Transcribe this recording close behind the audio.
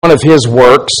one of his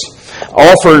works,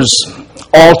 offers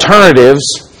alternatives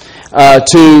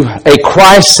to a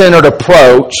Christ-centered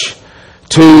approach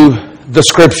to the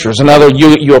Scriptures. In other words,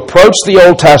 you approach the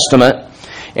Old Testament,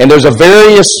 and there's a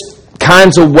various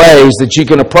kinds of ways that you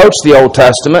can approach the Old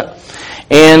Testament,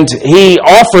 and he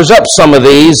offers up some of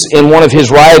these in one of his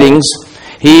writings.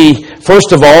 He,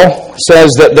 first of all,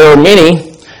 says that there are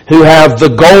many who have the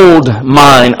gold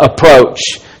mine approach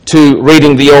to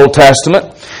reading the Old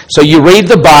Testament. So you read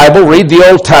the Bible, read the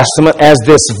Old Testament as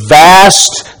this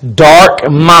vast, dark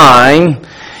mine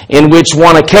in which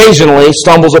one occasionally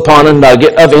stumbles upon a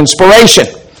nugget of inspiration.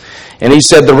 And he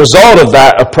said the result of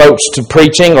that approach to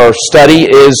preaching or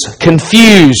study is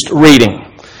confused reading.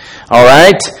 All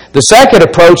right? The second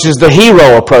approach is the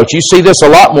hero approach. You see this a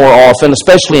lot more often,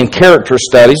 especially in character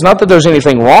studies. Not that there's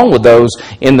anything wrong with those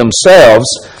in themselves,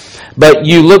 but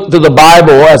you look to the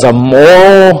Bible as a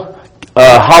moral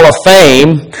Hall of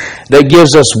Fame that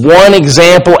gives us one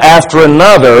example after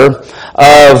another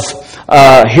of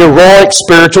heroic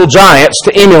spiritual giants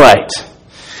to emulate.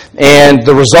 And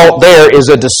the result there is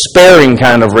a despairing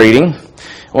kind of reading.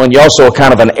 Well, and also a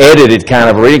kind of an edited kind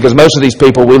of reading, because most of these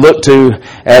people we look to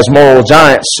as moral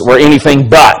giants were anything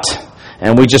but.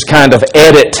 And we just kind of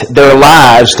edit their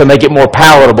lives to make it more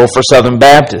palatable for Southern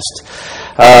Baptists.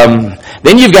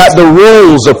 Then you've got the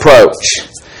rules approach.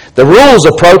 The rules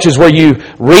approach is where you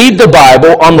read the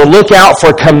Bible on the lookout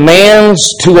for commands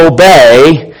to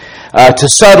obey, to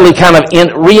subtly kind of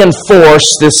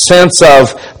reinforce this sense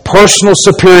of personal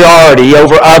superiority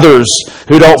over others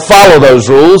who don't follow those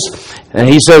rules. And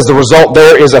he says the result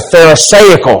there is a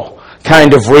Pharisaical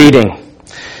kind of reading.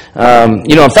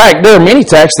 In fact, there are many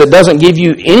texts that doesn't give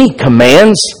you any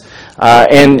commands.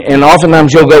 And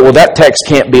oftentimes you'll go, well, that text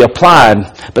can't be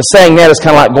applied. But saying that is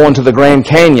kind of like going to the Grand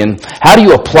Canyon. How do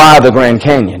you apply the Grand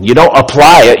Canyon? You don't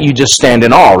apply it, you just stand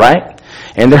in awe, right?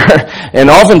 And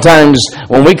oftentimes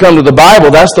when we come to the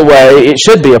Bible, that's the way it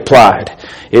should be applied.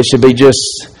 It should be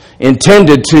just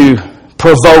intended to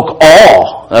provoke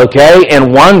awe, okay,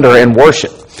 and wonder and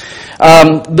worship.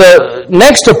 The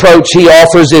next approach he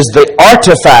offers is the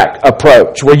artifact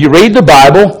approach, where you read the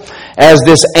Bible as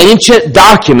this ancient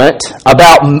document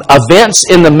about events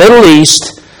in the Middle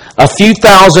East a few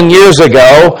thousand years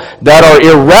ago that are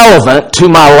irrelevant to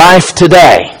my life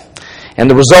today. And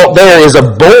the result there is a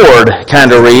bored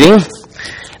kind of reading.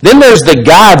 Then there's the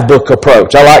guidebook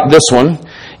approach. I like this one.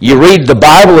 You read the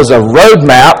Bible as a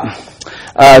roadmap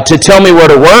to tell me where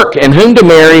to work and whom to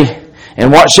marry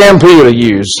and what shampoo to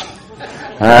use.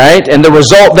 All right, and the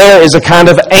result there is a kind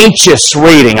of anxious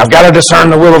reading. I've got to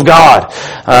discern the will of God.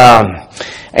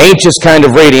 Anxious kind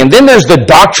of reading. And then there's the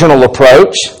doctrinal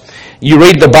approach. You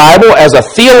read the Bible as a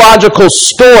theological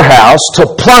storehouse to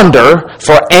plunder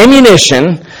for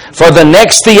ammunition for the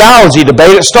next theology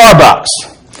debate at Starbucks.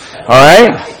 All right,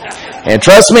 and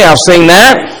trust me, I've seen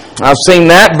that. I've seen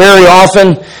that very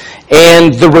often.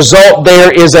 And the result there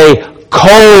is a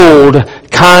cold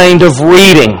kind of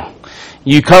reading.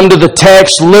 You come to the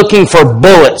text looking for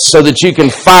bullets so that you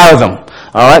can fire them.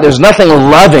 All right, there's nothing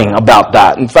loving about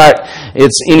that. In fact,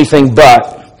 it's anything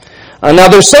but. Now,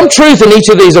 there's some truth in each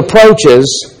of these approaches,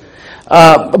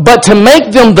 but to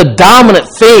make them the dominant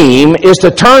theme is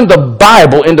to turn the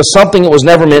Bible into something it was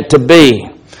never meant to be.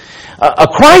 A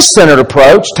Christ-centered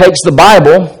approach takes the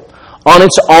Bible on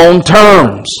its own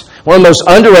terms. One of the most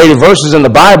underrated verses in the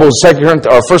Bible is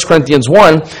 1 Corinthians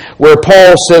 1, where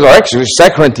Paul says, or actually 2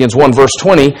 Corinthians 1, verse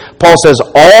 20, Paul says,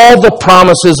 all the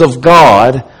promises of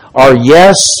God are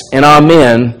yes and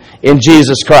amen in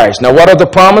Jesus Christ. Now, what are the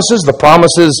promises? The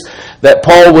promises that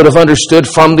Paul would have understood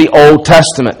from the Old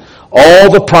Testament. All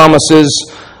the promises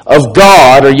of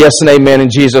God are yes and amen in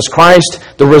Jesus Christ.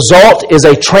 The result is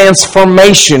a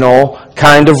transformational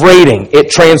kind of reading. It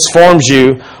transforms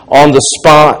you on the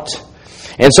spot.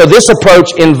 And so this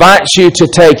approach invites you to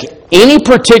take any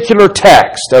particular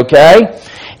text, okay,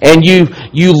 and you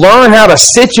learn how to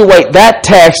situate that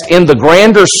text in the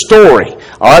grander story,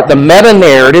 all right, the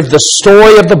meta-narrative, the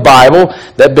story of the Bible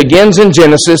that begins in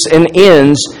Genesis and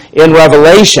ends in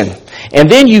Revelation. And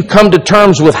then you come to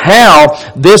terms with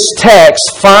how this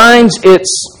text finds its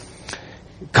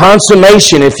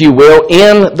consummation, if you will,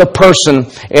 in the person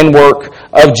and work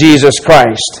of Jesus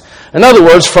Christ. In other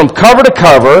words, from cover to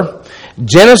cover,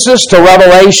 Genesis to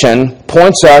Revelation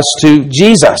points us to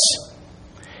Jesus.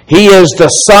 He is the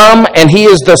sum and He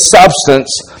is the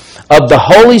substance of the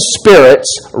Holy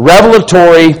Spirit's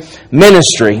revelatory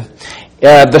ministry.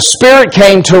 The Spirit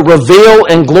came to reveal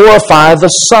and glorify the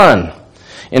Son.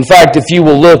 In fact, if you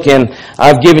will look, and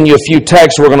I've given you a few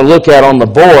texts we're going to look at on the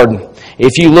board.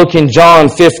 If you look in John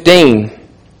 15,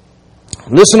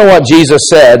 listen to what Jesus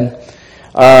said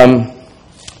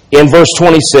in verse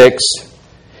 26.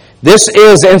 This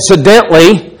is,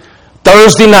 incidentally,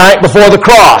 Thursday night before the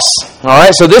cross. All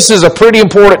right, so this is a pretty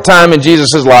important time in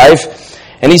Jesus' life.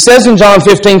 And he says in John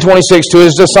 15:26 to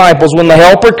his disciples, when the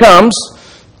Helper comes,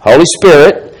 Holy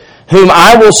Spirit, whom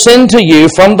I will send to you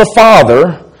from the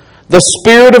Father, the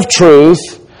Spirit of truth,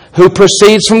 who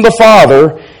proceeds from the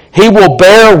Father, he will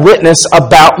bear witness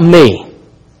about me.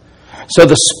 So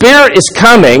the Spirit is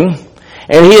coming,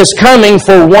 and he is coming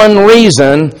for one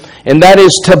reason, and that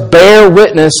is to bear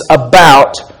witness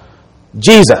about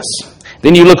Jesus.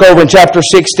 Then you look over in chapter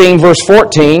 16, verse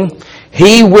 14.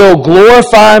 He will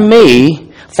glorify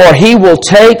me, for he will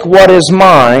take what is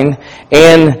mine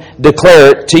and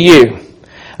declare it to you.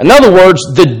 In other words,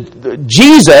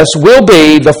 Jesus will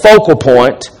be the focal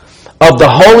point of the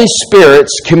Holy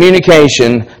Spirit's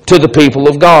communication to the people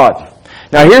of God.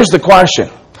 Now here's the question.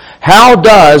 How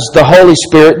does the Holy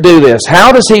Spirit do this?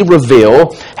 How does he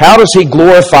reveal? How does he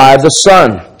glorify the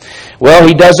Son? Well,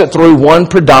 he does it through one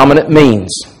predominant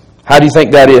means. How do you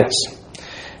think that is?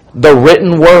 The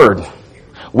written Word,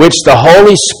 which the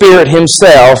Holy Spirit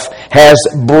himself has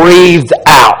breathed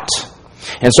out.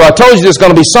 And so I told you this is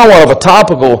going to be somewhat of a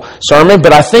topical sermon,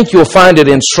 but I think you'll find it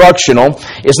instructional.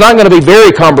 It's not going to be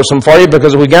very cumbersome for you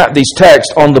because we got these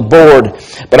texts on the board.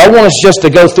 But I want us just to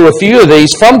go through a few of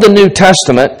these from the New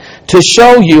Testament to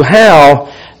show you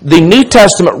how the New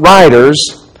Testament writers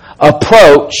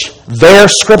approach their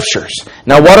scriptures.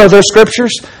 Now, what are their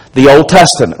scriptures? The Old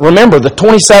Testament. Remember, the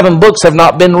 27 books have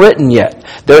not been written yet.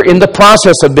 They're in the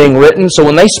process of being written, so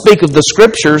when they speak of the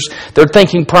Scriptures, they're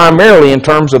thinking primarily in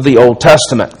terms of the Old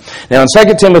Testament. Now, in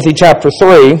 2 Timothy chapter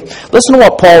 3, listen to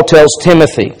what Paul tells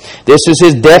Timothy. This is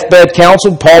his deathbed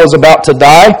counsel. Paul is about to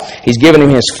die. He's giving him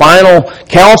his final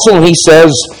counsel, and he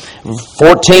says,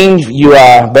 14,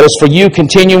 but as for you,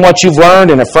 continue in what you've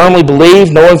learned and have firmly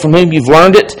believed, knowing from whom you've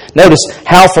learned it. Notice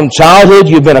how from childhood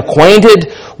you've been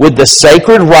acquainted with the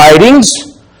sacred writings,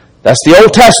 that's the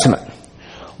Old Testament,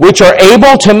 which are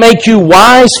able to make you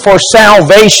wise for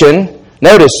salvation,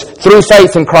 notice, through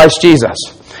faith in Christ Jesus.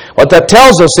 What that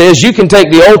tells us is you can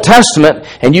take the Old Testament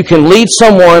and you can lead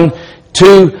someone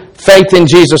to faith in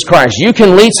Jesus Christ. You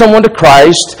can lead someone to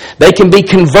Christ. They can be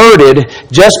converted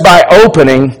just by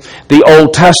opening the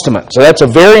Old Testament. So that's a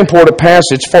very important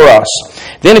passage for us.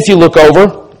 Then if you look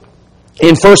over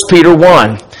in 1 Peter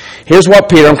 1, here's what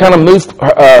Peter, I'm kind of moved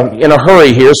in a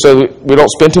hurry here so we don't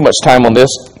spend too much time on this.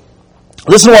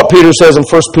 Listen to what Peter says in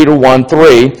 1 Peter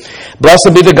 1:3.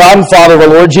 Blessed be the God and Father of our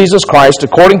Lord Jesus Christ.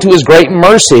 According to his great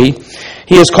mercy,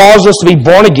 he has caused us to be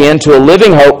born again to a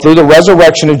living hope through the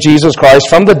resurrection of Jesus Christ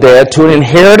from the dead, to an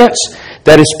inheritance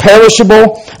that is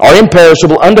perishable or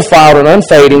imperishable, undefiled and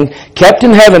unfading, kept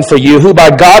in heaven for you, who by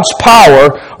God's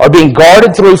power are being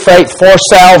guarded through faith for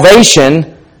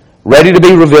salvation, ready to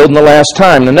be revealed in the last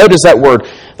time. Now notice that word,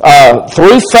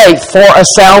 through faith for a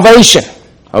salvation.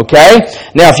 Okay?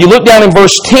 Now if you look down in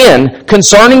verse 10,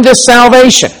 concerning this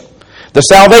salvation, the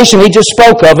salvation he just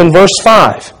spoke of in verse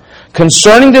 5.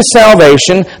 Concerning this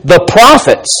salvation, the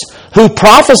prophets who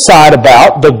prophesied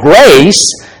about the grace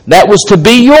that was to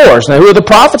be yours. Now who are the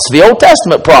prophets? The Old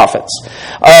Testament prophets.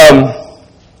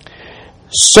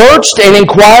 Searched and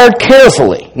inquired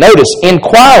carefully. Notice,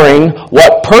 inquiring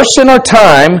what person or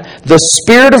time the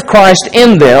Spirit of Christ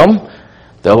in them.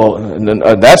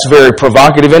 That's very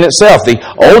provocative in itself. The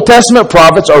Old Testament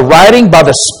prophets are writing by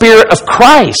the Spirit of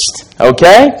Christ.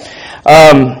 Okay?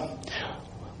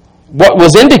 What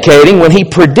was indicating when he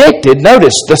predicted,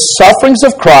 notice, the sufferings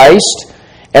of Christ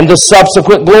and the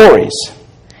subsequent glories.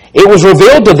 It was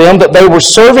revealed to them that they were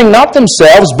serving not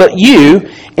themselves but you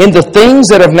in the things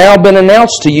that have now been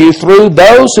announced to you through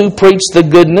those who preach the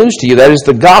good news to you. That is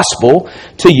the gospel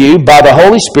to you by the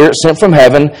Holy Spirit sent from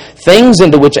heaven, things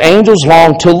into which angels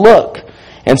long to look.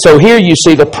 And so here you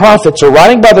see the prophets are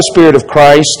writing by the Spirit of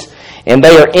Christ, and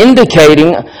they are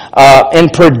indicating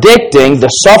and predicting the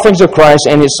sufferings of Christ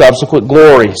and his subsequent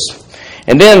glories.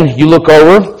 And then you look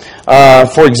over,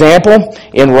 for example,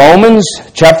 in Romans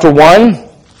chapter 1,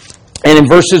 and in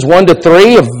verses 1 to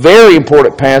 3, a very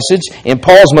important passage in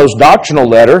Paul's most doctrinal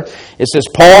letter. It says,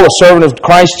 Paul, a servant of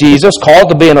Christ Jesus, called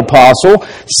to be an apostle,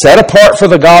 set apart for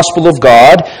the gospel of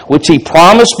God, which he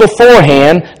promised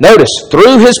beforehand, notice,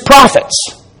 through his prophets,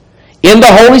 in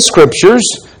the Holy Scriptures,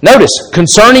 notice,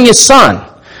 concerning his Son.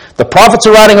 The prophets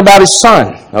are writing about his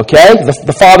Son, okay?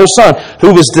 The Father's Son,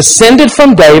 who was descended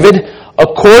from David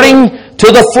according to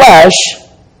the flesh,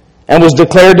 and was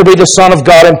declared to be the Son of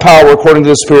God in power according to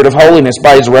the Spirit of holiness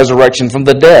by His resurrection from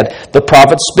the dead. The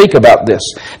prophets speak about this.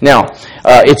 Now,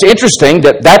 it's interesting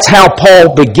that that's how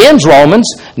Paul begins Romans.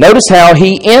 Notice how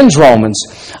he ends Romans.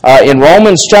 In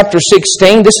Romans chapter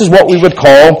 16, this is what we would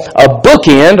call a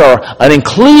bookend or an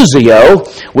inclusio,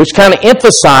 which kind of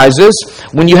emphasizes,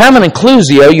 when you have an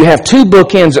inclusio, you have two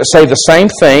bookends that say the same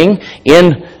thing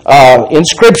in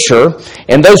Scripture,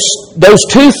 and those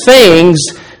two things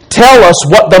tell us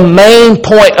what the main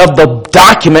point of the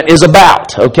document is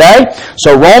about, okay?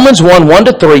 So Romans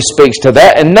 1:1-3 speaks to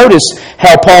that, and notice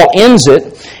how Paul ends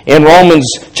it in Romans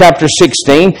chapter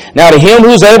 16. Now to Him who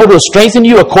is able to strengthen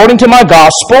you according to my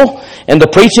gospel and the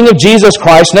preaching of Jesus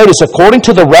Christ, notice, according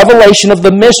to the revelation of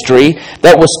the mystery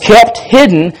that was kept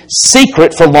hidden,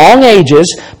 secret for long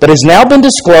ages, but has now been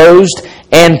disclosed,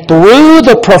 and through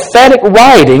the prophetic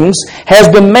writings has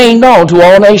been made known to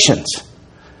all nations.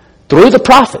 Through the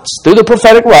prophets, through the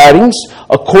prophetic writings,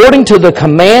 according to the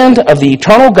command of the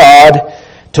eternal God,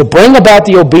 to bring about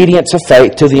the obedience of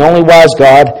faith to the only wise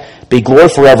God, be glory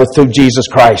forever through Jesus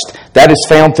Christ. That is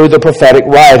found through the prophetic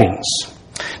writings.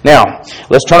 Now,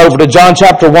 let's turn over to John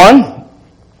chapter 1.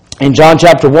 In John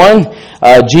chapter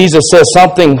 1, Jesus says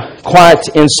something quite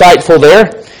insightful there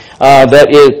that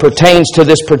it pertains to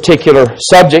this particular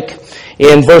subject.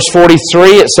 In verse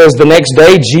 43, it says, the next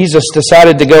day Jesus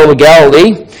decided to go to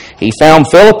Galilee. He found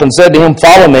Philip and said to him,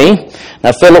 follow me.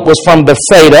 Now Philip was from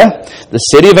Bethsaida, the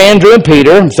city of Andrew and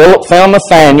Peter. And Philip found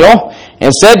Nathanael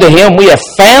and said to him, we have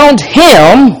found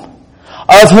him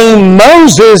of whom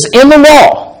Moses in the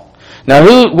law. Now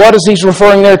what is he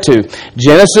referring there to?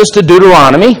 Genesis to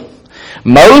Deuteronomy.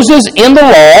 Moses in the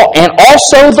law and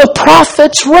also the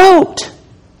prophets wrote.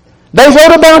 They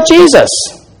wrote about Jesus.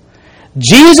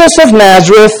 Jesus of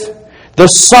Nazareth, the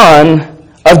son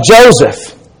of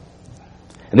Joseph.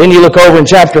 And then you look over in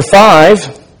chapter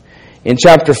 5. In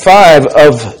chapter 5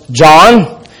 of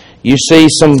John, you see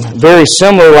some very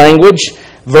similar language.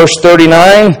 Verse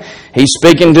 39, he's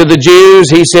speaking to the Jews.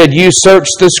 He said, you search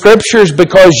the Scriptures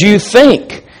because you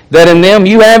think that in them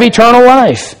you have eternal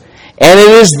life. And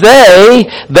it is they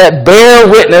that bear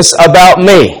witness about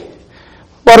me.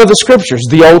 What are the Scriptures?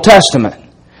 The Old Testament.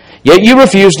 Yet you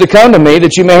refuse to come to me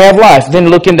that you may have life. Then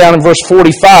looking down in verse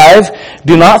 45,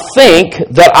 do not think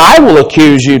that I will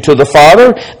accuse you to the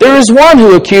Father. There is one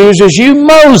who accuses you,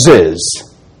 Moses,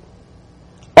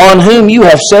 on whom you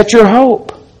have set your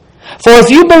hope. For if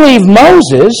you believe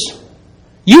Moses,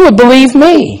 you would believe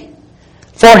me,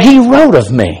 for he wrote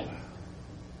of me.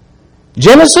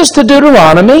 Genesis to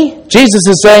Deuteronomy, Jesus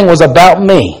is saying, was about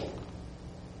me.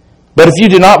 But if you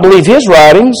do not believe his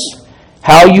writings,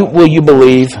 how will you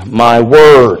believe my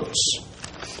words?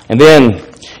 And then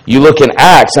you look in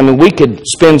Acts. I mean, we could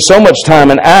spend so much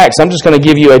time in Acts. I'm just going to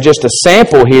give you just a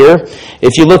sample here.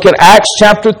 If you look at Acts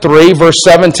chapter 3, verse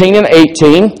 17 and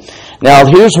 18. Now,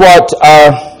 here's what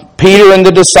Peter and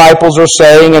the disciples are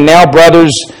saying. And now,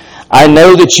 brothers, I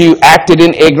know that you acted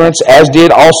in ignorance, as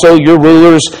did also your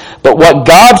rulers. But what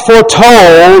God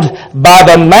foretold by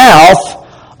the mouth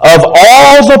of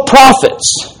all the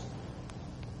prophets,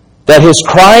 that his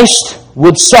Christ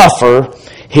would suffer,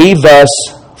 he thus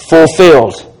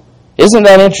fulfilled. Isn't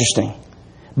that interesting?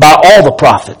 By all the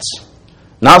prophets.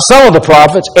 Not some of the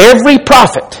prophets, every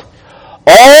prophet.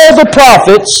 All the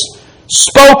prophets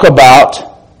spoke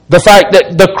about the fact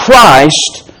that the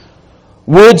Christ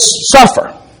would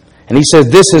suffer. And he says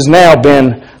this has now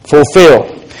been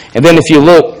fulfilled. And then if you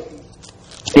look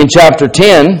in chapter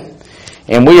 10,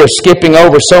 and we are skipping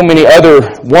over so many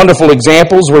other wonderful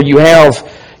examples where you have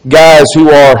guys who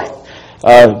are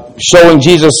showing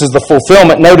Jesus as the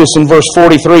fulfillment. Notice in verse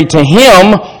 43, to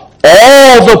him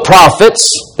all the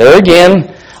prophets, there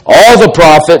again, all the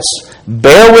prophets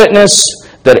bear witness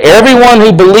that everyone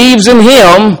who believes in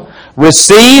him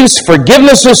receives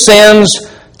forgiveness of sins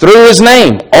through his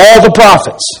name. All the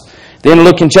prophets. Then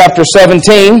look in chapter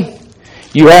 17.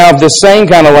 You have the same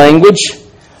kind of language.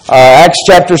 Acts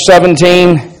chapter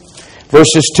 17,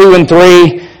 verses 2 and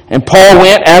 3. And Paul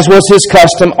went, as was his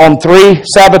custom, on 3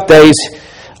 Sabbath days.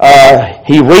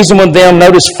 He reasoned with them,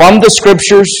 notice, from the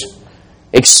Scriptures,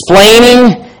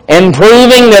 explaining and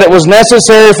proving that it was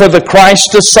necessary for the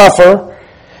Christ to suffer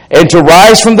and to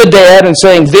rise from the dead, and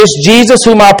saying, this Jesus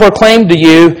whom I proclaim to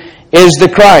you is the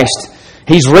Christ.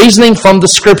 He's reasoning from the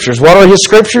Scriptures. What are his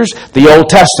Scriptures? The Old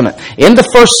Testament. In the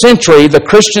first century, the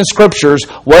Christian Scriptures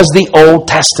was the Old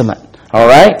Testament. All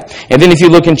right? And then if you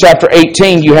look in chapter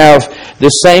 18, you have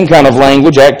this same kind of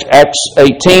language, Acts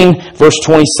 18, verse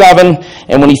 27.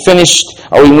 And when he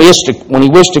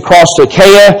wished to cross to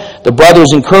Achaia, the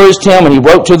brothers encouraged him, and he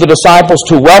wrote to the disciples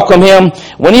to welcome him.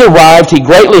 When he arrived, he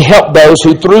greatly helped those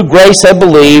who through grace had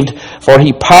believed, for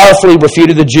he powerfully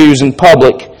refuted the Jews in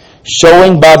public,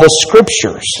 showing by the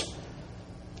Scriptures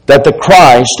that the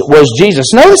Christ was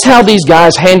Jesus. Notice how these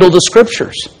guys handle the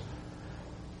Scriptures.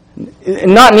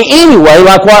 Not in any way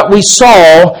like what we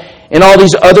saw in all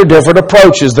these other different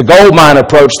approaches, the gold mine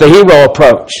approach, the hero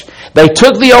approach. They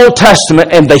took the Old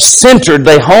Testament and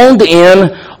they honed in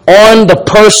on the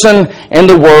person and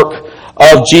the work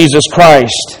of Jesus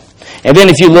Christ. And then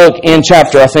if you look in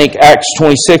chapter, I think Acts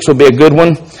 26 would be a good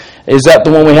one. Is that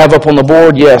the one we have up on the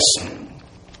board? Yes.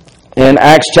 In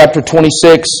Acts chapter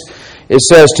 26, it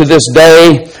says, to this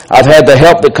day, I've had the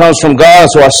help that comes from God,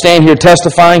 so I stand here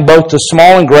testifying both to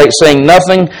small and great, saying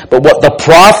nothing but what the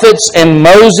prophets and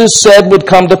Moses said would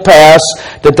come to pass,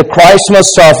 that the Christ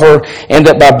must suffer, and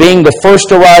that by being the first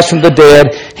to rise from the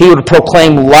dead, he would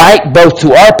proclaim light both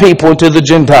to our people and to the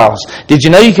Gentiles. Did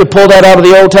you know you could pull that out of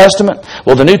the Old Testament?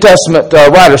 Well, the New Testament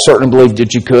writer certainly believed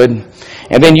that you could.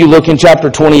 And then you look in chapter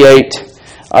 28,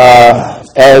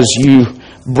 as you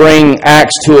bring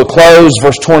Acts to a close.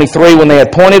 Verse 23, when they had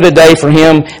appointed a day for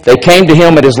him, they came to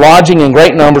him at his lodging in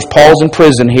great numbers. Paul's in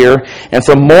prison here. And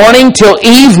from morning till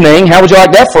evening, how would you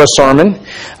like that for a sermon?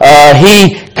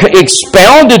 He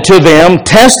expounded to them,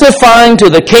 testifying to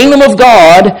the kingdom of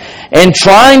God and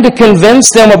trying to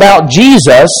convince them about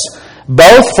Jesus,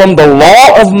 both from the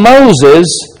law of Moses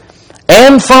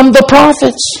and from the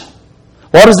prophets.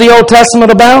 What is the Old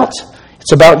Testament about?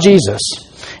 It's about Jesus.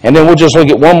 And then we'll just look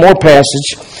at one more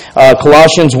passage,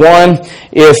 Colossians 1.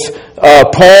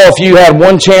 If you had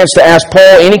one chance to ask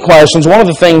Paul any questions, one of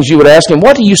the things you would ask him,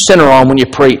 what do you center on when you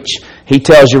preach? He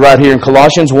tells you right here in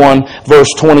Colossians 1, verse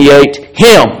 28,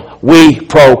 him we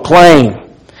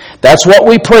proclaim. That's what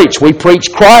we preach. We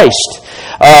preach Christ,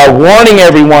 warning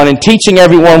everyone and teaching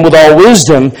everyone with all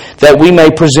wisdom that we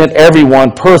may present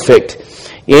everyone perfect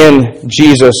in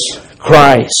Jesus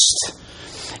Christ.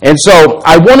 And so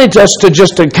I wanted us to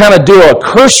kind of do a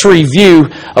cursory view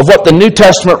of what the New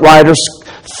Testament writers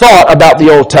thought about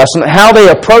the Old Testament, how they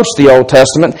approached the Old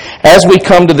Testament, as we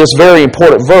come to this very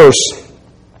important verse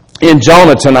in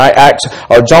Jonah tonight,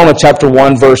 Jonah chapter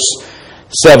 1, verse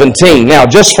 17. Now,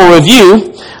 just for review,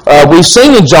 we've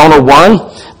seen in Jonah 1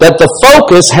 that the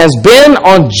focus has been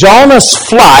on Jonah's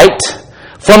flight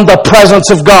from the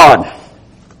presence of God.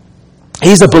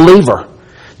 He's a believer.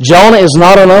 Jonah is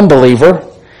not an unbeliever.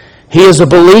 He is a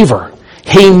believer.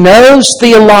 He knows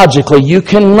theologically you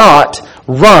cannot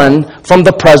run from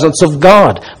the presence of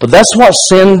God. But that's what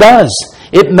sin does.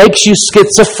 It makes you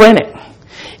schizophrenic.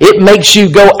 It makes you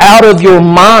go out of your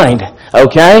mind,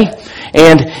 okay?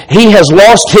 And he has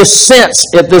lost his sense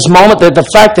at this moment, that the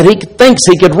fact that he thinks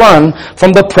he could run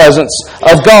from the presence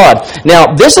of God.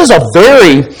 Now, this is a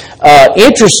very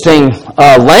interesting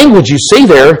language you see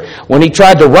there when he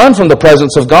tried to run from the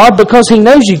presence of God, because he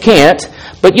knows you can't.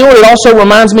 But you know what it also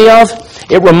reminds me of?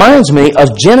 It reminds me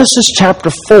of Genesis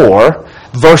chapter 4,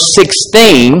 verse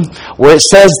 16, where it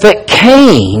says that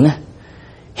Cain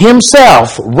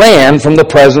himself ran from the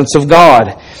presence of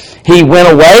God. He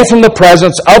went away from the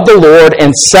presence of the Lord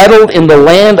and settled in the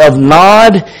land of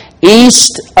Nod,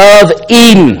 east of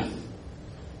Eden.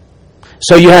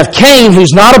 So you have Cain,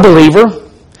 who's not a believer,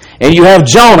 and you have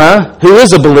Jonah, who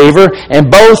is a believer,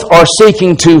 and both are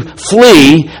seeking to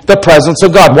flee the presence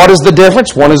of God. What is the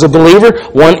difference? One is a believer,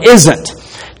 one isn't.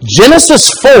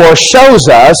 Genesis 4 shows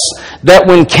us that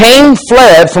when Cain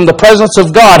fled from the presence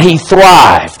of God, he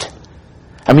thrived.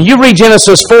 I mean, you read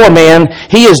Genesis 4, man,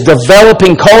 he is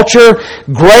developing culture.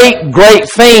 Great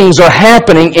things are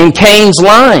happening in Cain's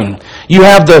line. You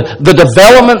have the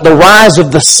development, the rise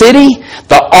of the city,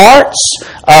 the arts,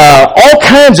 all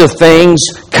kinds of things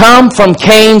come from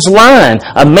Cain's line.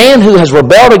 A man who has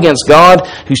rebelled against God,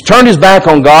 who's turned his back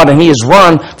on God, and he has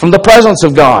run from the presence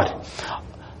of God.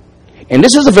 And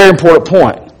this is a very important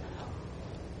point.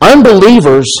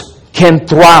 Unbelievers can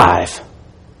thrive,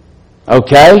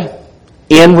 okay,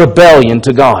 in rebellion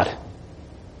to God.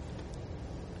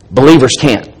 Believers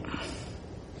can't.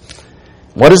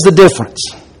 What is the difference?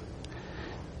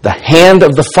 The hand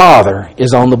of the Father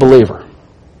is on the believer.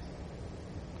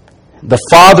 The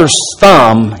Father's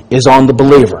thumb is on the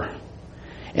believer.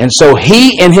 And so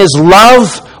He, in His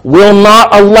love, will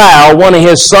not allow one of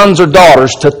His sons or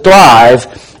daughters to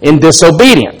thrive in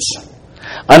disobedience.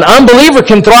 An unbeliever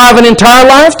can thrive an entire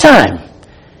lifetime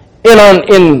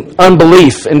in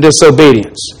unbelief and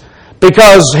disobedience,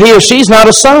 because he or she's not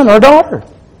a son or daughter.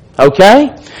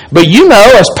 Okay? But you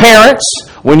know, as parents,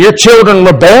 when your children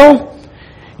rebel,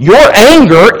 your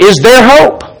anger is their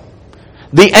hope.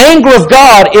 The anger of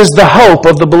God is the hope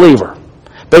of the believer,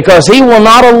 because He will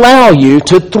not allow you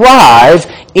to thrive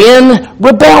in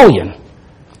rebellion.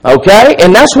 Okay?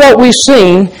 And that's what we've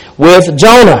seen with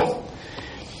Jonah.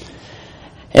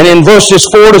 And in verses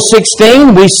 4 to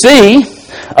 16, we see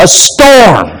a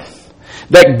storm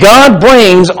that God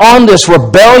brings on this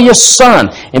rebellious son.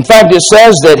 In fact, it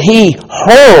says that He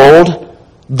hurled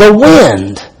the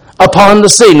wind upon the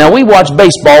sea. Now, we watch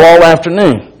baseball all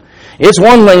afternoon. It's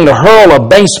one thing to hurl a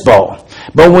baseball,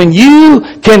 but when you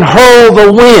can hurl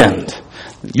the wind,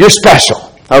 you're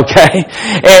special, okay?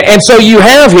 And so you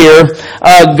have here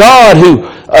God who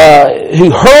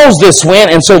hurls this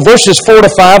wind. And so verses 4 to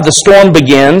 5, the storm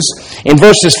begins. In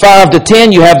verses 5 to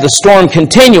 10, you have the storm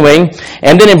continuing.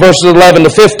 And then in verses 11 to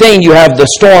 15, you have the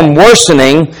storm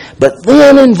worsening. But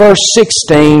then in verse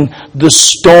 16, the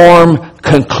storm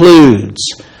concludes.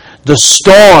 The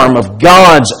storm of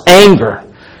God's anger.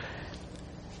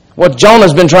 What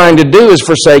Jonah's been trying to do is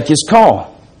forsake his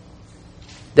call.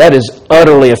 That is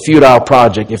utterly a futile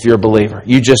project if you're a believer.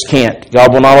 You just can't.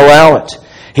 God will not allow it.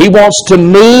 He wants to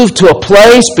move to a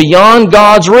place beyond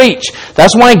God's reach.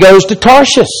 That's why he goes to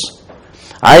Tarshish.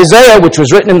 Isaiah, which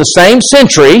was written in the same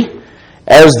century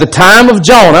as the time of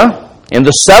Jonah, in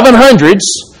the 700s,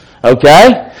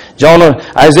 okay?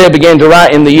 Isaiah began to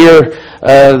write in the year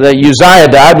that Uzziah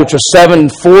died, which was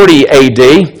 740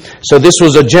 A.D., so this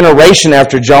was a generation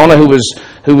after Jonah who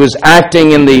was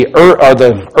acting in the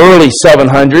early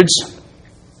 700s.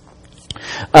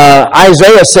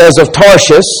 Isaiah says of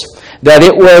Tarshish that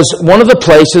it was one of the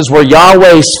places where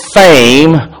Yahweh's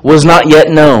fame was not yet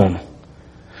known.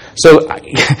 So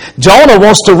Jonah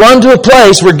wants to run to a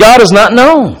place where God is not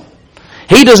known.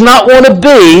 He does not want to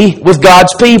be with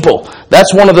God's people.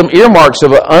 That's one of the earmarks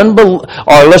of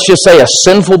a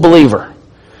sinful believer.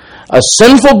 A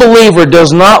sinful believer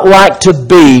does not like to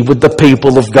be with the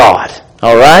people of God.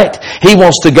 All right? He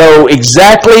wants to go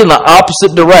exactly in the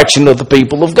opposite direction of the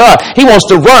people of God. He wants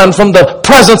to run from the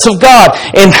presence of God.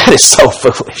 And that is so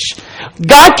foolish.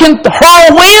 God can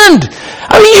hurl wind.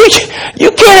 I mean,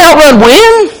 you can't outrun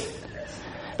wind.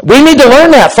 We need to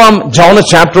learn that from Jonah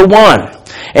chapter 1.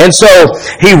 And so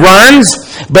he runs,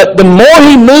 but the more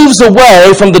he moves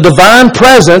away from the divine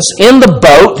presence in the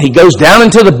boat, he goes down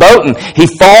into the boat and he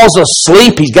falls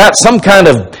asleep. He's got some kind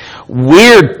of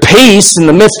weird peace in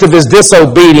the midst of his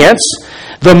disobedience.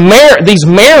 These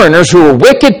mariners who are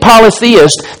wicked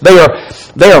polytheists,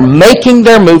 they are making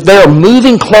their move. They are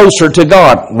moving closer to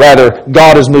God. Rather,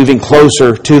 God is moving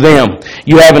closer to them.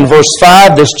 You have in verse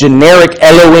 5 this generic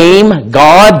Elohim,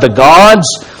 God, the gods.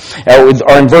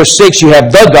 Or in verse 6, you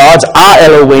have the gods,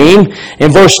 Elohim.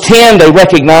 In verse 10, they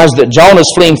recognize that Jonah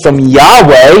is fleeing from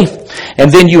Yahweh.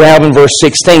 And then you have in verse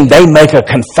 16, they make a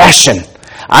confession.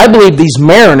 I believe these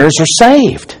mariners are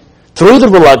saved through the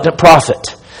reluctant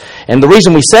prophet. And the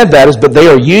reason we said that is that they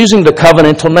are using the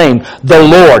covenantal name, the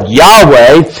Lord,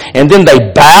 Yahweh, and then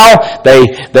they bow,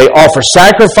 they offer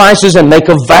sacrifices and make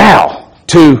a vow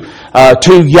to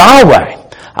Yahweh.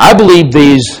 I believe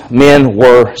these men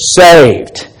were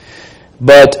saved.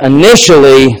 But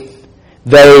initially,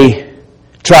 they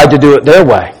tried to do it their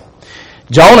way.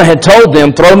 Jonah had told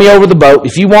them, throw me over the boat.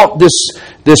 If you want this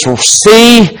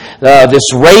sea,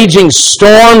 this raging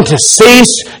storm to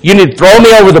cease, you need to throw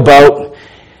me over the boat.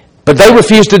 But they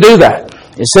refused to do that.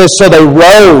 It says, so they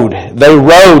rowed.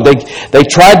 They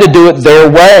tried to do it their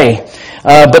way.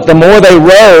 But the more they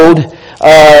rowed,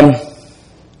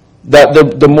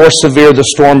 the more severe the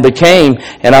storm became.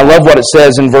 And I love what it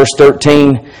says in verse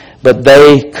 13. But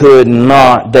they could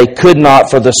not,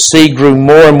 for the sea grew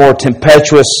more and more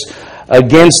tempestuous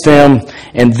against them.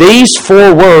 And these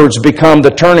 4 words become the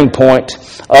turning point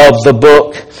of the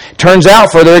book. Turns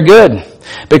out for their good.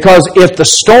 Because if the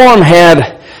storm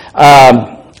had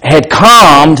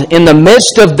calmed in the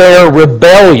midst of their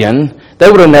rebellion,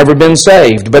 they would have never been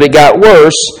saved. But it got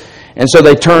worse, and so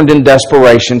they turned in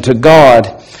desperation to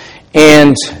God.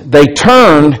 And they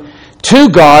turned to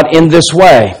God in this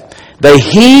way. They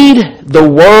heed the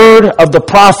word of the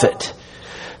prophet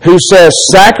who says,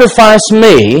 sacrifice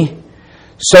me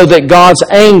so that God's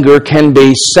anger can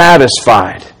be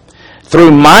satisfied.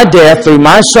 Through my death, through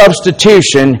my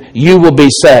substitution, you will be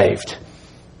saved.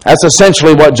 That's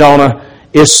essentially what Jonah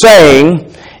is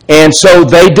saying. And so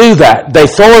they do that. They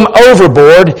throw him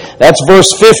overboard. That's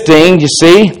verse 15, you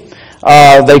see.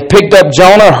 They picked up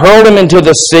Jonah, hurled him into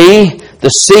the sea. The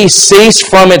sea ceased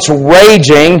from its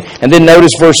raging. And then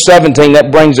notice verse 17,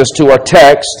 that brings us to our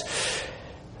text.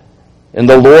 And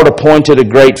the Lord appointed a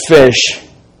great fish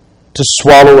to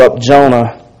swallow up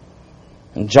Jonah.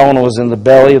 And Jonah was in the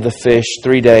belly of the fish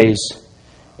 3 days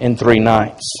and 3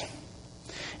 nights.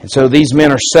 And so these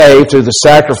men are saved through the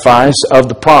sacrifice of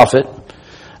the prophet.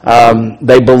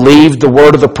 They believed the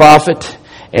word of the prophet,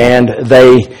 and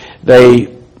they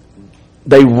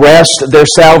rest their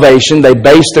salvation. They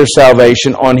base their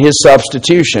salvation on his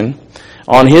substitution,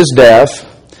 on his death.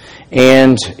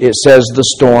 And it says the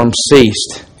storm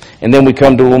ceased. And then we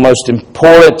come to the most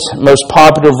important, most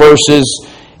popular verses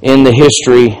in the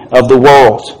history of the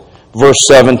world. Verse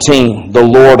 17, the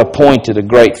Lord appointed a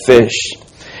great fish.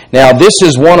 Now this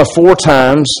is one of 4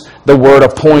 times the word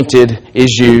appointed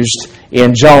is used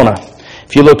in Jonah.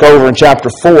 If you look over in chapter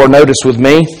 4, notice with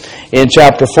me, in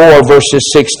chapter 4,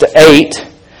 verses 6 to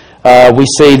 8, we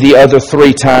see the other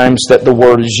 3 times that the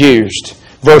word is used.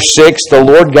 Verse 6, the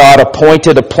Lord God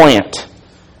appointed a plant.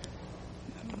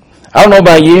 I don't know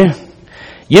about you.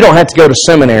 You don't have to go to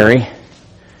seminary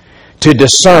to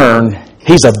discern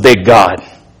He's a big God.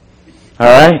 All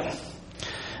right?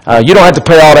 You don't have to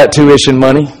pay all that tuition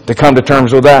money to come to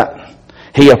terms with that.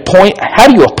 How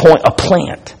do you appoint a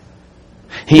plant?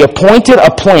 He appointed a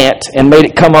plant and made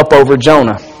it come up over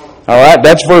Jonah. All right?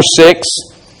 That's verse 6.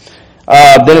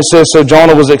 Then it says, so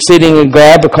Jonah was exceedingly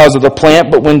glad because of the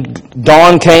plant, but when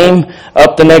dawn came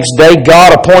up the next day,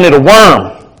 God appointed a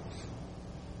worm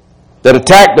that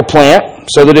attacked the plant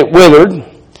so that it withered.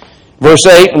 Verse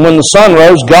 8, and when the sun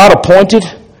rose, God appointed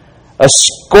a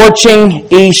scorching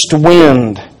east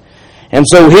wind. And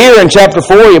so here in chapter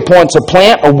 4, he appoints a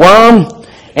plant, a worm,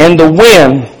 and the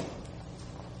wind.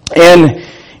 And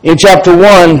in chapter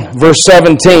 1, verse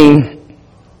 17,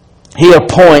 he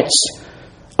appoints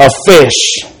a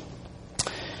fish.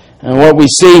 And what we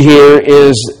see here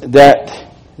is that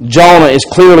Jonah is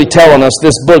clearly telling us,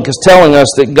 this book is telling us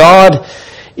that God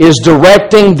is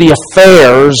directing the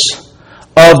affairs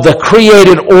of the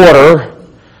created order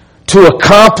to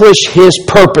accomplish His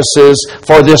purposes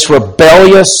for this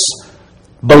rebellious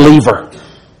believer.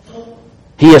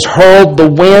 He has hurled the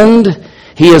wind.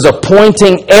 He is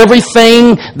appointing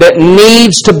everything that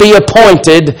needs to be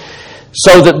appointed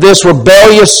so that this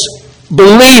rebellious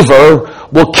believer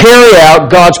will carry out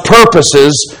God's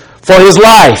purposes for his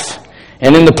life.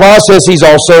 And in the process, He's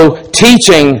also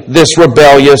teaching this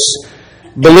rebellious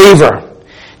believer.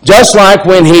 Just like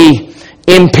when He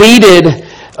impeded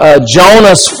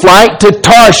Jonah's flight to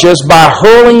Tarshish by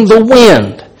hurling the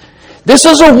wind. This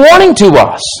is a warning to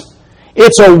us.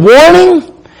 It's a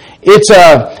warning. It's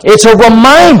a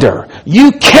reminder.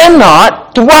 You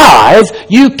cannot thrive.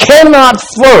 You cannot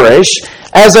flourish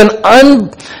as an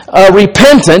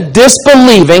unrepentant,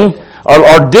 disbelieving,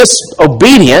 or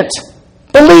disobedient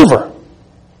believer.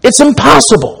 It's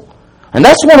impossible. And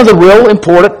that's one of the real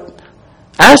important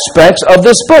aspects of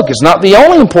this book. It's not the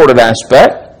only important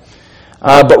aspect.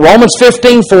 But Romans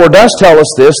 15:4 does tell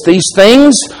us this. These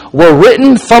things were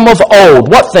written from of old.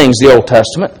 What things? The Old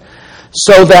Testament.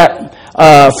 So that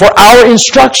for our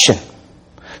instruction.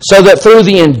 So that through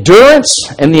the endurance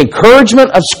and the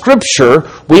encouragement of Scripture,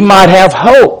 we might have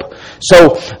hope.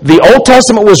 So the Old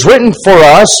Testament was written for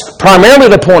us, primarily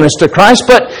to point us to Christ,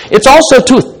 but it's also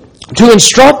to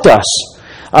instruct us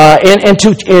and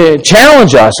to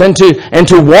challenge us and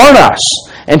to warn us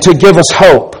and to give us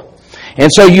hope.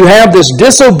 And so you have this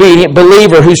disobedient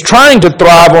believer who's trying to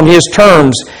thrive on his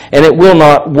terms, and it will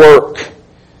not work.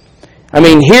 I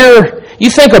mean, here, you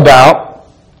think about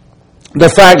the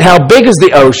fact how big is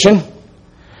the ocean.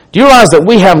 Do you realize that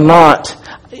we have not,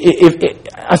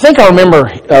 I think I remember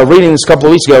reading this a couple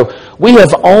of weeks ago, we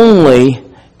have only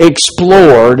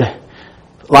explored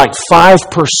like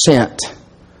 5%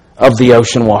 of the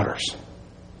ocean waters.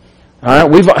 All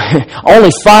right, we've only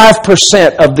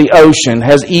 5% of the ocean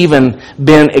has even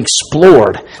been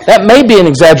explored. That may be an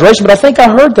exaggeration, but I think I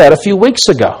heard that a few weeks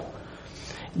ago.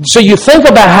 So you think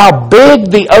about how big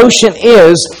the ocean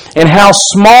is and how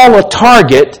small a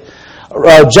target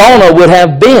Jonah would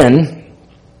have been.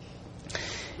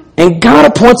 And God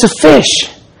appoints a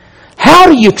fish. How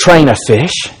do you train a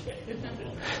fish?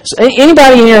 So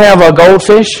anybody in here have a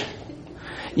goldfish?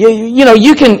 You know,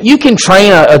 you can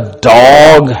train a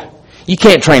dog. You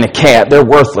can't train a cat; they're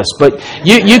worthless. But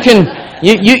you can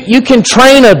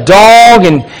train a dog,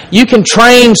 and you can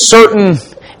train certain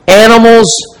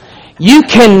animals. You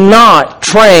cannot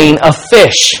train a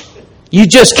fish. You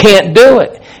just can't do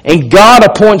it. And God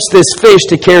appoints this fish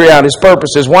to carry out His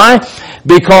purposes. Why?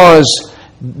 Because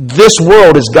this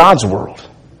world is God's world.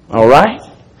 All right?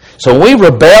 So when we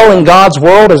rebel in God's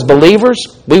world as believers,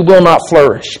 we will not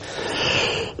flourish.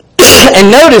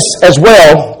 And notice as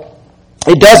well,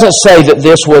 it doesn't say that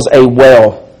this was a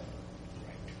whale.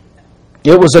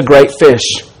 It was a great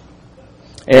fish.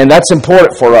 And that's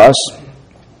important for us.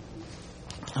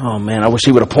 Oh man, I wish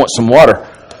he would have poured some water.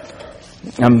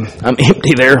 I'm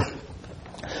empty there.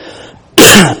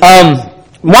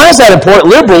 Why is that important?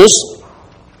 Liberals,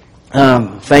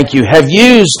 thank you, have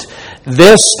used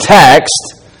this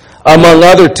text, among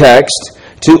other texts,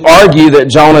 to argue that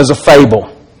Jonah is a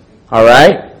fable. All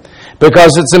right?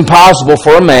 Because it's impossible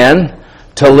for a man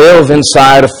to live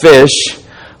inside a fish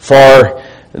for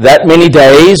that many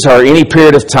days or any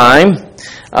period of time.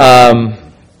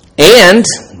 And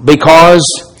because,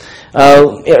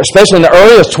 especially in the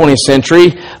earliest 20th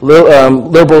century,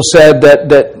 liberals said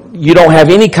that you don't have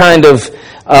any kind of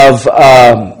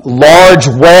large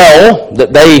well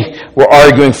that they were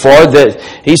arguing for. That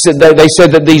they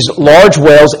said that these large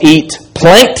whales eat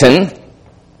plankton,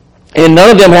 and none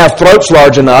of them have throats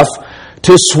large enough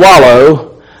to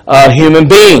swallow human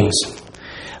beings.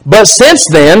 But since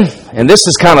then, and this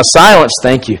is kind of silenced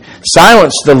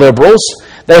the liberals,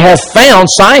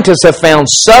 scientists have found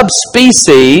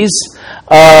subspecies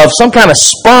of some kind of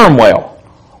sperm whale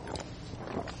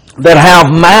that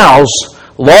have mouths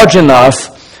large enough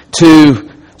to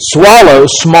swallow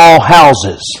small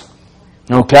houses.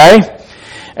 Okay?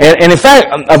 And in fact,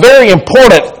 a very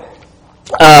important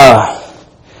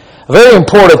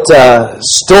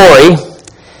story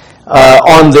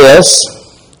on this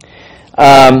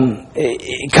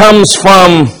it comes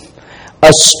from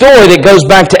a story that goes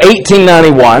back to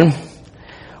 1891,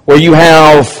 where you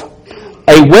have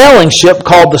a whaling ship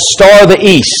called the Star of the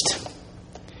East.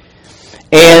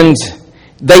 And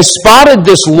they spotted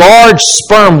this large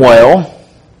sperm whale,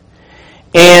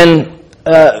 and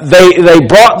they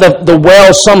brought the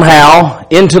whale somehow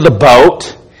into the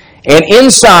boat, and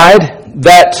inside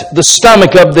the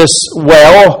stomach of this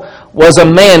whale was a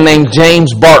man named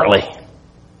James Bartley.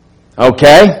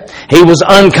 Okay? He was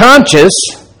unconscious,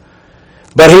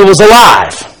 but he was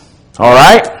alive. All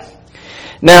right?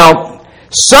 Now,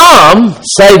 some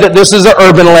say that this is an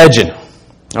urban legend.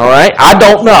 All right? I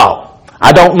don't know.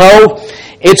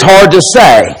 It's hard to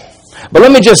say. But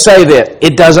let me just say that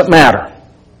it doesn't matter.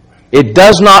 It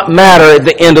does not matter at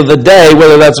the end of the day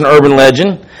whether that's an urban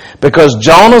legend, because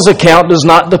Jonah's account does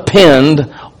not depend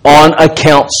on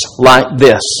accounts like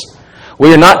this.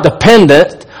 We are not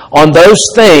dependent on those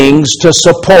things to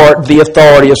support the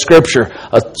authority of Scripture.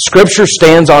 Scripture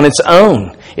stands on its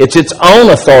own. It's its own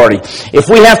authority. If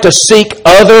we have to seek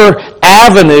other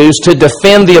avenues to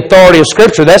defend the authority of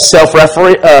Scripture, that's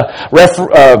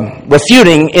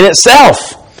self-refuting in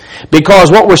itself.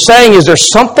 Because what we're saying is there's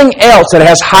something else that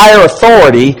has higher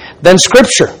authority than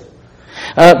Scripture.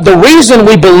 The reason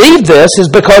we believe this is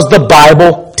because the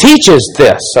Bible teaches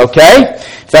this, okay? In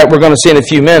fact, we're going to see in a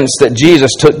few minutes that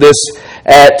Jesus took this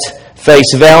at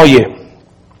face value.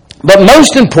 But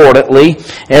most importantly,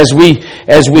 as we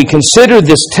consider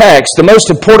this text, the most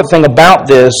important thing about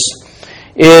this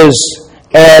is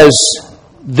as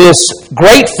this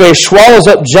great fish swallows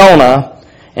up Jonah,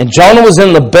 and Jonah was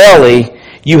in the belly,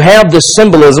 you have this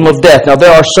symbolism of death. Now,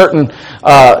 there are certain,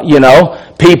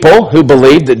 people who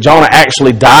believe that Jonah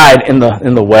actually died in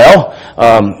the well.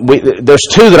 There's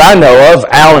two that I know of,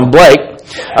 Al and Blake.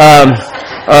 And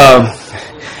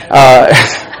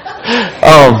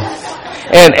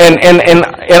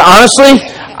honestly,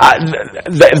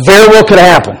 that very well could have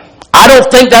happened. I don't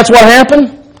think that's what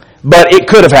happened, but it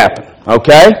could have happened.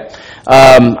 Okay.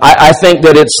 I think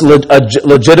that it's a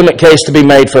legitimate case to be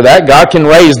made for that. God can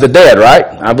raise the dead, right?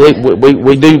 I believe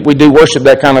we do worship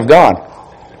that kind of God.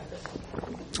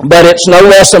 But it's no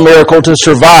less a miracle to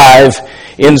survive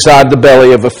inside the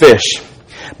belly of a fish.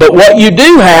 But what you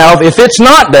do have, if it's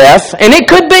not death, and it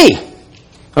could be,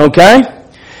 okay?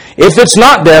 If it's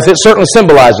not death, it certainly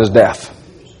symbolizes death.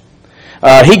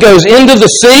 He goes into the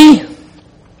sea,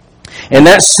 and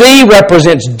that sea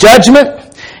represents judgment,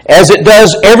 as it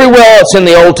does everywhere else in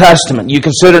the Old Testament. You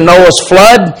consider Noah's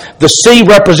flood, the sea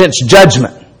represents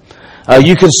judgment.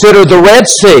 You consider the Red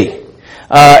Sea,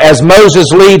 as Moses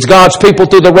leads God's people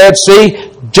through the Red Sea,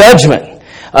 judgment.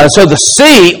 So the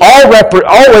sea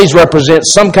always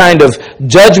represents some kind of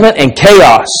judgment and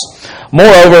chaos.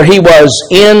 Moreover, he was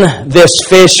in this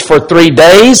fish for 3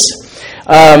 days,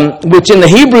 which in the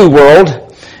Hebrew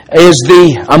world is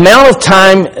the amount of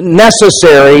time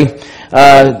necessary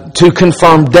to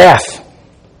confirm death.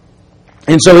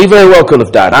 And so he very well could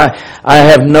have died. I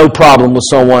have no problem with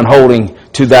someone holding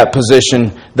to that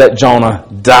position that Jonah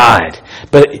died.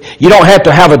 But you don't have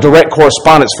to have a direct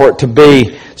correspondence for it to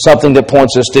be something that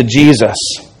points us to Jesus.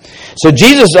 So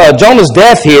Jonah's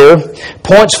death here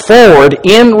points forward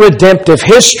in redemptive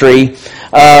history,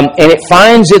 and it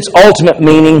finds its ultimate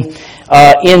meaning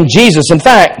in Jesus. In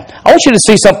fact, I want you to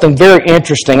see something very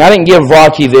interesting. I didn't give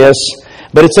Rocky this,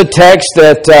 but it's a text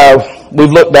that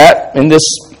we've looked at in this,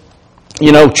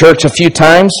 church a few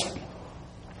times.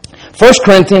 1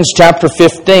 Corinthians chapter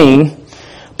 15,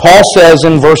 Paul says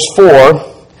in verse 4,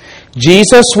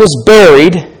 Jesus was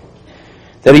buried,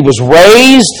 that he was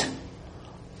raised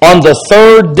on the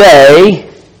third day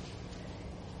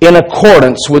in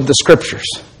accordance with the Scriptures.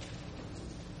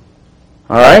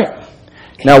 All right?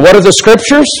 Now, what are the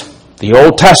Scriptures? The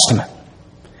Old Testament.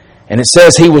 And it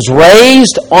says he was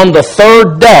raised on the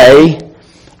third day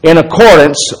in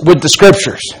accordance with the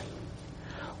Scriptures.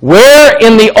 Where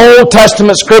in the Old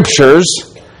Testament Scriptures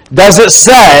does it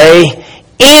say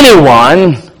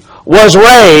anyone was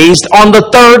raised on the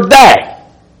third day?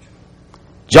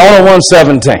 Jonah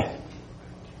 1:17.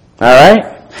 All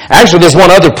right? Actually, there's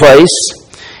one other place.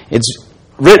 It's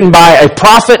written by a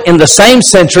prophet in the same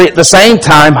century at the same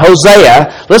time,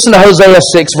 Hosea. Listen to Hosea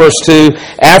 6, verse 2.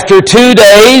 After 2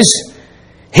 days,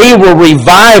 he will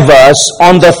revive us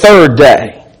on the third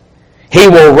day. He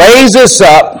will raise us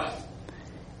up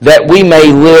that we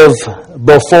may live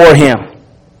before him.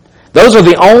 Those are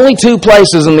the only two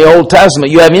places in the Old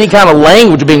Testament you have any kind of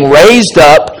language being raised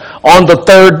up on the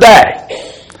third day.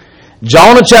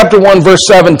 Jonah chapter 1, verse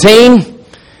 17,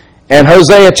 and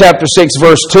Hosea chapter 6,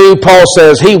 verse 2, Paul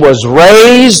says he was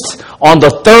raised on the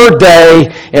third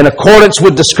day in accordance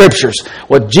with the Scriptures.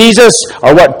 What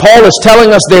Paul is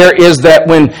telling us there is that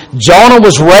when Jonah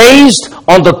was raised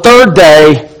on the third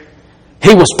day,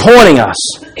 he was pointing us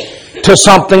to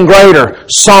something greater,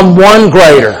 someone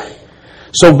greater.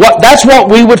 So that's what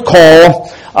we would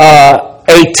call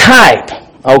a type,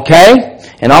 okay?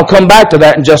 And I'll come back to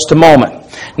that in just a moment.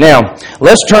 Now,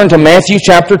 let's turn to Matthew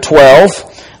chapter 12.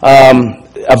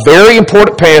 A very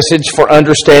important passage for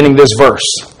understanding this verse.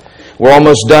 We're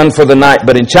almost done for the night,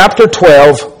 but in chapter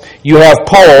 12, you have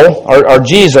Paul, or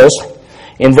Jesus,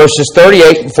 in verses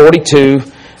 38 and 42,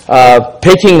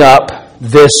 picking up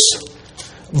this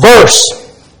verse.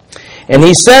 And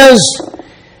he says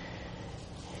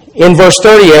in verse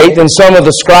 38, Then some of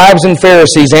the scribes and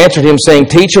Pharisees answered him, saying,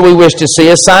 Teacher, we wish to see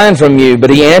a sign from you. But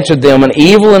he answered them, An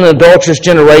evil and adulterous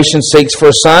generation seeks for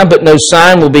a sign, but no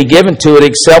sign will be given to it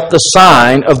except the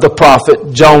sign of the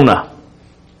prophet Jonah.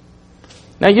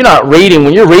 Now,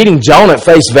 when you're reading Jonah at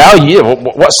face value,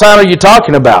 what sign are you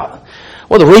talking about?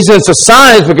 Well, the reason it's a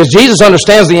sign is because Jesus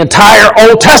understands the entire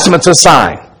Old Testament's a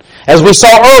sign, as we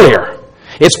saw earlier.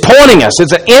 It's pointing us.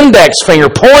 It's an index finger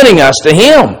pointing us to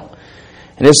him.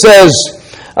 And it says,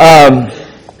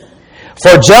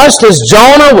 For just as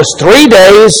Jonah was 3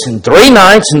 days and 3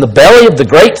 nights in the belly of the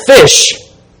great fish,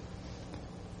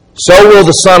 so will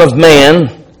the Son of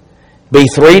Man be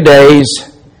 3 days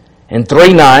and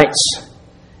 3 nights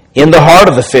in the heart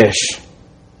of the fish.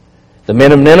 The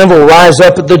men of Nineveh will rise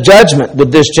up at the judgment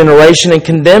with this generation and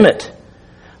condemn it,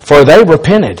 for they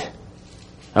repented.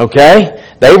 Okay?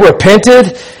 They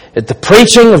repented at the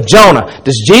preaching of Jonah.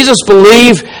 Does Jesus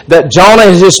believe that Jonah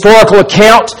is a historical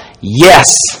account? Yes.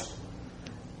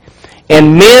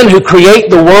 And men who create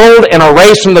the world and are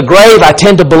raised from the grave, I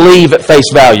tend to believe at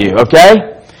face value, okay?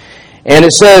 And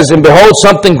it says, And behold,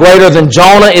 something greater than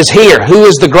Jonah is here. Who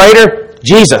is the greater?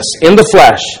 Jesus, in the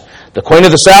flesh. The queen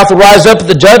of the south will rise up at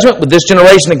the judgment with this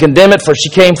generation and condemn it, for she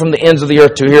came from the ends of the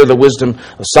earth to hear the wisdom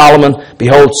of Solomon.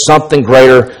 Behold, something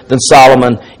greater than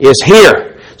Solomon is here.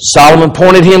 Solomon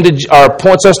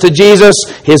points us to Jesus,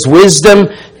 his wisdom,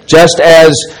 just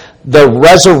as the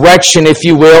resurrection, if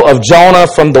you will, of Jonah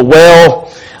from the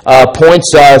well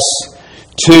points us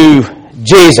to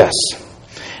Jesus.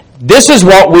 This is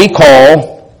what we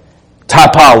call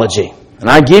typology. And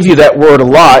I give you that word a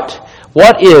lot.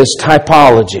 What is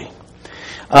typology?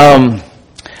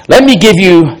 Let me give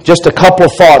you just a couple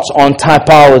of thoughts on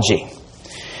typology.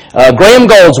 Graham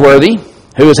Goldsworthy,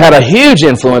 who has had a huge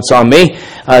influence on me,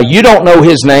 you don't know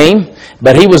his name,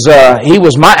 but he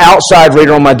was my outside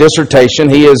reader on my dissertation.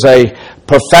 He is a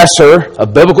professor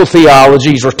of biblical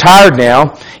theology. He's retired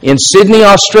now in Sydney,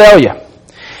 Australia.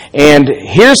 And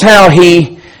here's how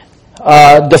he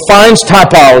defines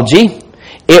typology.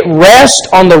 It rests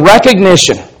on the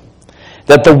recognition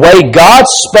that the way God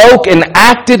spoke and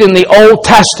acted in the Old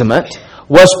Testament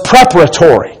was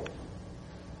preparatory.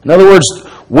 In other words,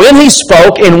 when he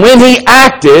spoke and when he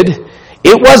acted,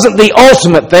 it wasn't the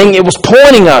ultimate thing. It was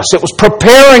pointing us. It was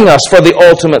preparing us for the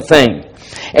ultimate thing.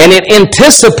 And it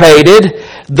anticipated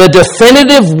the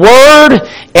definitive word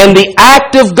and the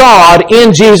act of God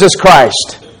in Jesus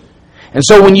Christ. And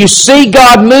so when you see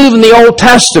God move in the Old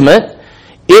Testament,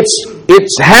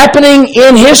 it's happening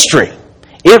in history.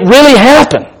 It really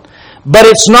happened. But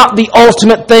it's not the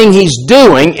ultimate thing He's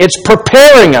doing. It's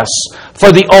preparing us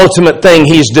for the ultimate thing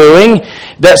He's doing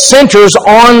that centers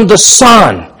on the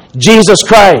Son, Jesus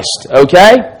Christ.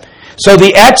 Okay? So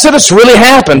the Exodus really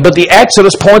happened, but the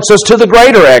Exodus points us to the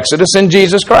greater Exodus in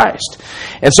Jesus Christ.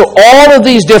 And so all of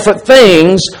these different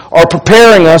things are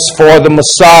preparing us for the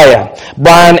Messiah.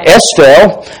 Brian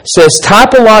Estelle says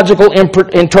typological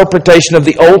interpretation of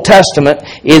the Old Testament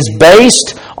is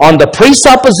based on the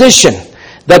presupposition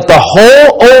that the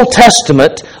whole Old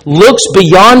Testament looks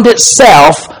beyond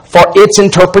itself for its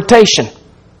interpretation.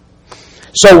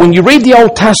 So when you read the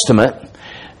Old Testament,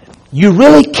 you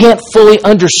really can't fully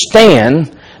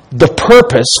understand the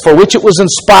purpose for which it was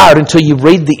inspired until you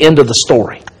read the end of the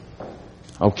story.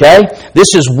 Okay?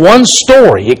 This is one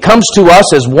story. It comes to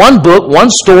us as one book, one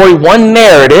story, one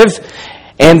narrative,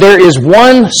 and there is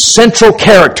one central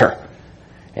character.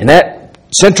 And that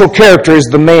central character is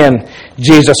the man,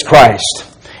 Jesus Christ.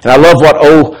 And I love what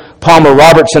O. Palmer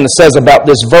Robertson says about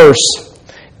this verse.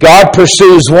 God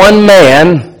pursues one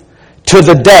man to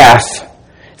the death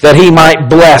that he might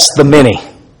bless the many.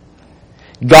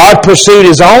 God pursued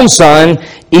his own Son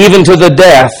even to the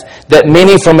death that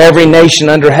many from every nation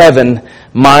under heaven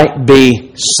might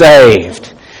be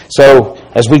saved. So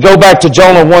as we go back to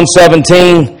Jonah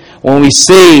 1:17, when we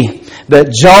see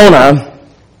that Jonah,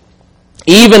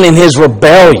 even in his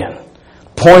rebellion,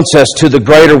 points us to the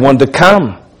greater one to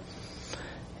come.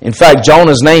 In fact,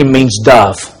 Jonah's name means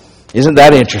dove. Isn't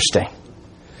that interesting?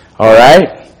 All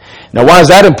right? Now, why is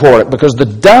that important? Because the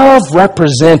dove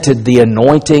represented the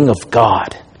anointing of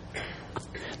God.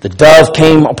 The dove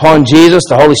came upon Jesus.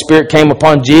 The Holy Spirit came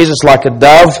upon Jesus like a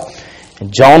dove.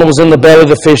 And Jonah was in the belly of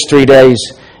the fish 3 days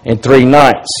and 3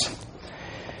 nights.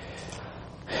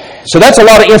 So that's a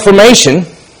lot of information.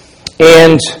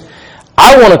 And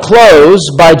I want to close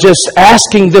by just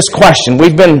asking this question.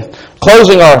 We've been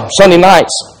closing our Sunday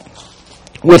nights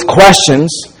with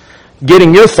questions,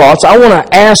 getting your thoughts. I want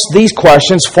to ask these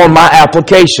questions for my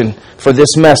application for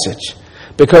this message.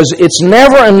 Because it's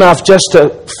never enough just to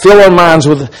fill our minds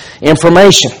with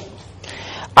information.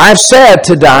 I've said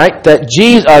tonight that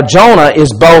Jonah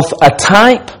is both a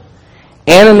type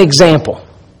and an example.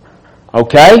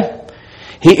 Okay?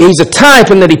 He's a type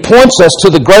in that he points us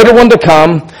to the greater one to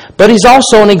come, but he's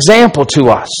also an example to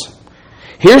us.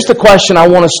 Here's the question I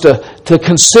want us to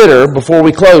consider before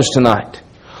we close tonight.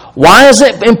 Why is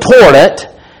it important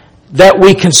that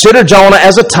we consider Jonah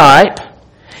as a type?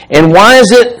 And why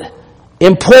is it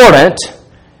important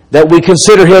that we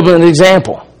consider him an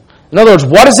example? In other words,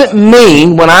 what does it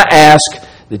mean when I ask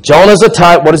that Jonah is a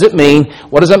type? What does it mean?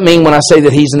 What does it mean when I say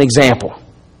that he's an example?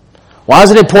 Why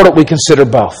is it important we consider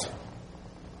both?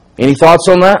 Any thoughts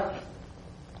on that?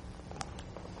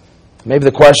 Maybe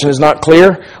the question is not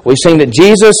clear. We've seen that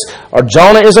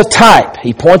Jonah is a type.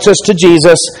 He points us to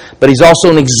Jesus, but he's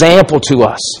also an example to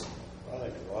us. I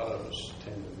think a lot of us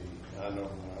tend to be, I know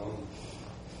in my own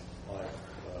life,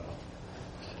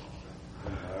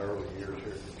 in my early years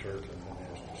here at the church, and then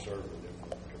asked to serve in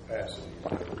different capacities.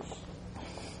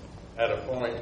 At a point